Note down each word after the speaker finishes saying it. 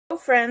Hello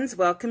friends,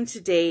 welcome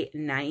to day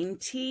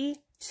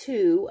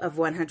 92 of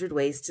 100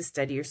 Ways to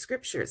Study Your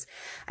Scriptures.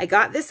 I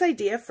got this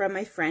idea from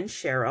my friend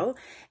Cheryl,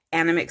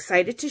 and I'm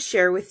excited to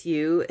share with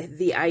you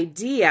the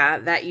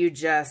idea that you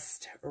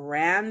just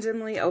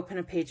randomly open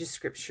a page of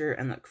scripture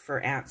and look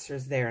for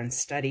answers there and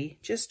study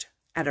just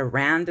at a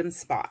random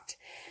spot.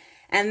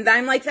 And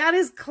I'm like, that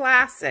is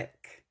classic.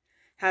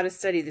 How to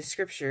study the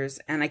scriptures,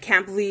 and I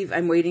can't believe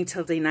I'm waiting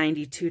till day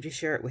 92 to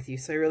share it with you.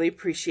 So I really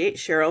appreciate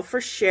Cheryl for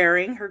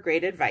sharing her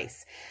great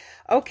advice.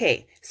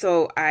 Okay,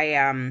 so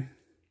I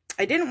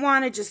didn't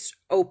want to just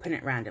open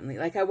it randomly.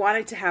 Like, I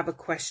wanted to have a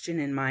question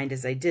in mind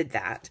as I did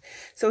that.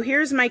 So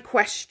here's my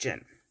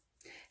question.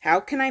 How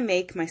can I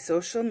make my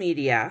social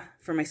media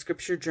for my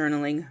scripture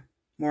journaling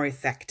more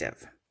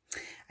effective?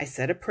 I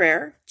said a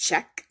prayer,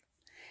 check.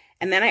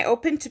 And then I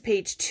opened to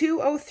page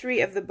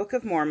 203 of the Book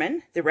of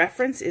Mormon. The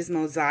reference is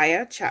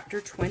Mosiah chapter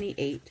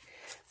 28,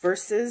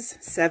 verses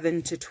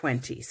 7 to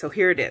 20. So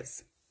here it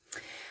is.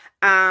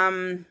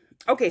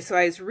 Okay, so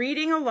I was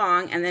reading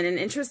along, and then an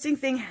interesting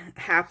thing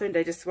happened.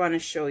 I just want to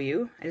show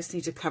you. I just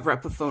need to cover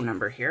up a phone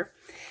number here.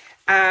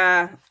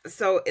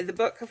 So the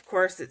book, of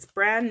course, it's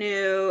brand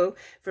new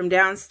from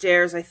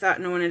downstairs. I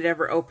thought no one had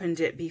ever opened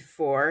it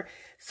before.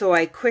 So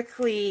I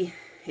quickly...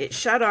 it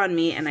shut on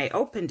me and I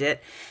opened it,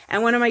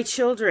 and one of my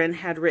children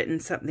had written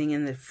something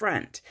in the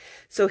front.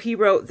 So he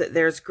wrote that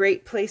there's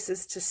great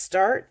places to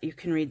start. You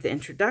can read the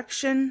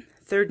introduction,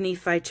 3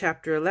 Nephi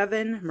chapter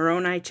 11,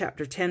 Moroni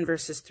chapter 10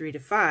 verses 3 to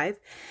 5,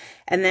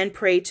 and then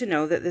pray to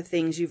know that the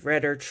things you've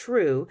read are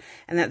true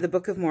and that the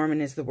Book of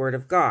Mormon is the Word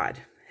of God.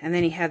 And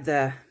then he had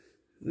the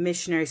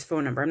missionary's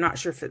phone number. I'm not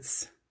sure if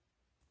it's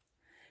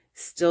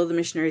still the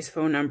missionary's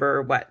phone number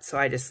or what, so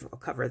I'll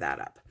cover that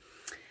up.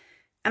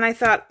 And I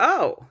thought,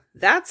 oh,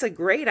 that's a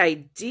great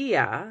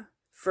idea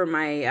for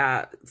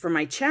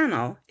my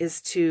channel, is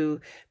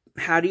to,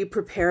 how do you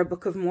prepare a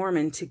Book of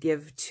Mormon to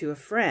give to a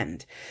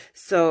friend?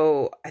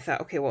 So I thought,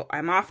 okay, well,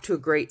 I'm off to a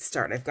great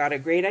start. I've got a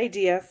great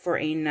idea for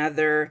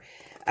another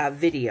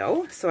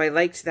video. So I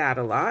liked that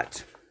a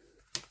lot.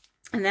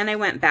 And then I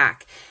went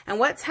back. And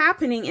what's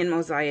happening in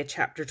Mosiah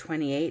chapter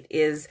 28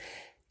 is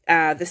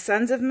the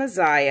sons of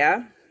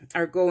Mosiah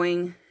are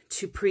going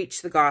to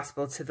preach the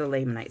gospel to the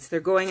Lamanites. They're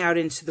going out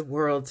into the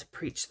world to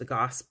preach the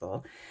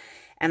gospel.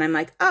 And I'm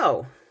like,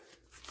 oh,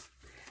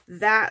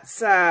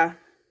 that's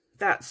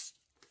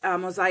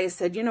Mosiah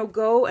said, you know,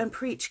 go and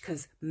preach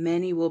because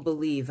many will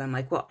believe. I'm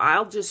like, well,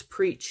 I'll just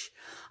preach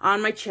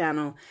on my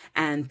channel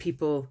and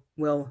people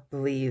will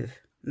believe.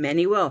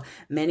 Many will.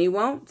 Many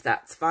won't.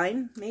 That's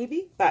fine,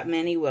 maybe, but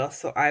many will.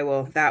 So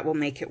that will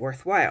make it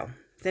worthwhile.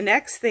 The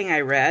next thing I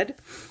read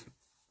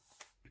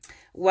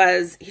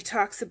was, he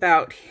talks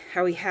about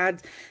how he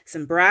had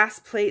some brass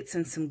plates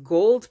and some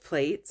gold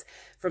plates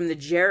from the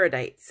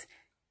Jaredites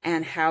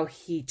and how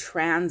he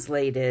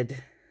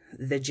translated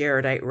the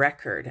Jaredite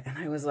record. And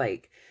I was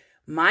like,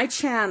 my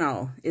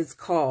channel is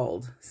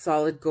called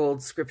Solid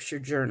Gold Scripture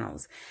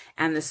Journals,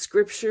 and the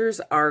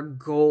scriptures are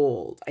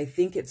gold. I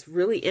think it's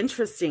really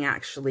interesting,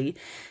 actually,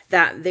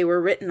 that they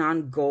were written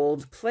on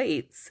gold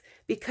plates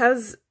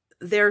because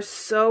they're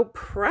so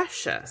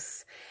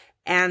precious.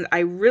 And I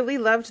really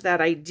loved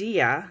that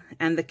idea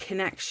and the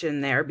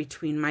connection there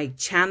between my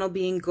channel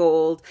being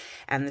gold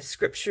and the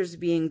scriptures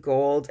being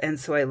gold. And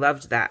so I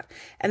loved that.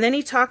 And then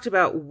he talked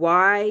about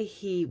why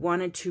he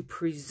wanted to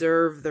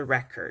preserve the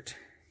record.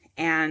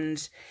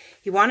 And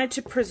he wanted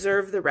to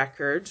preserve the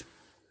record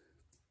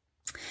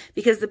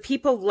because the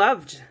people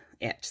loved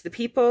it. The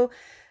people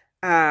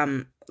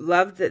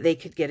loved that they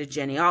could get a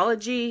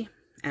genealogy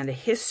and a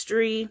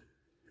history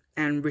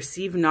and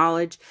receive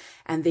knowledge,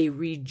 and they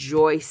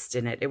rejoiced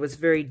in it. It was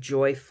very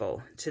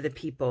joyful to the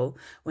people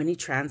when he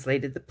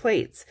translated the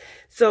plates.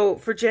 So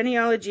for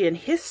genealogy and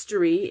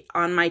history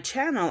on my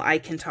channel, I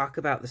can talk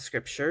about the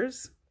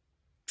scriptures.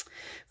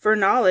 For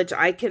knowledge,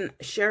 I can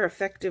share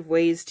effective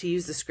ways to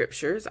use the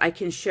scriptures. I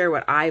can share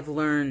what I've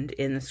learned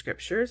in the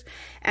scriptures.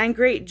 And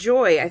great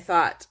joy, I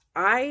thought,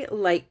 I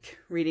like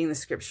reading the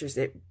scriptures.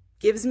 It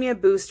gives me a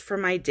boost for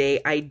my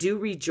day. I do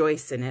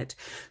rejoice in it.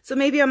 So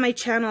maybe on my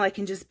channel, I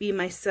can just be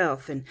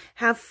myself and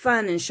have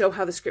fun and show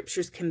how the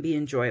scriptures can be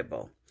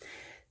enjoyable.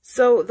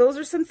 So those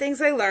are some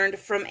things I learned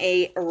from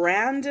a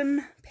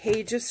random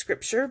page of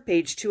scripture,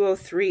 page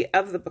 203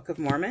 of the Book of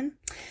Mormon.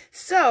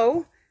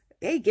 So,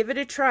 hey, give it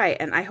a try.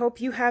 And I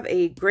hope you have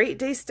a great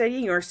day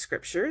studying your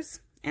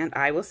scriptures. And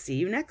I will see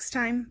you next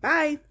time.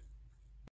 Bye.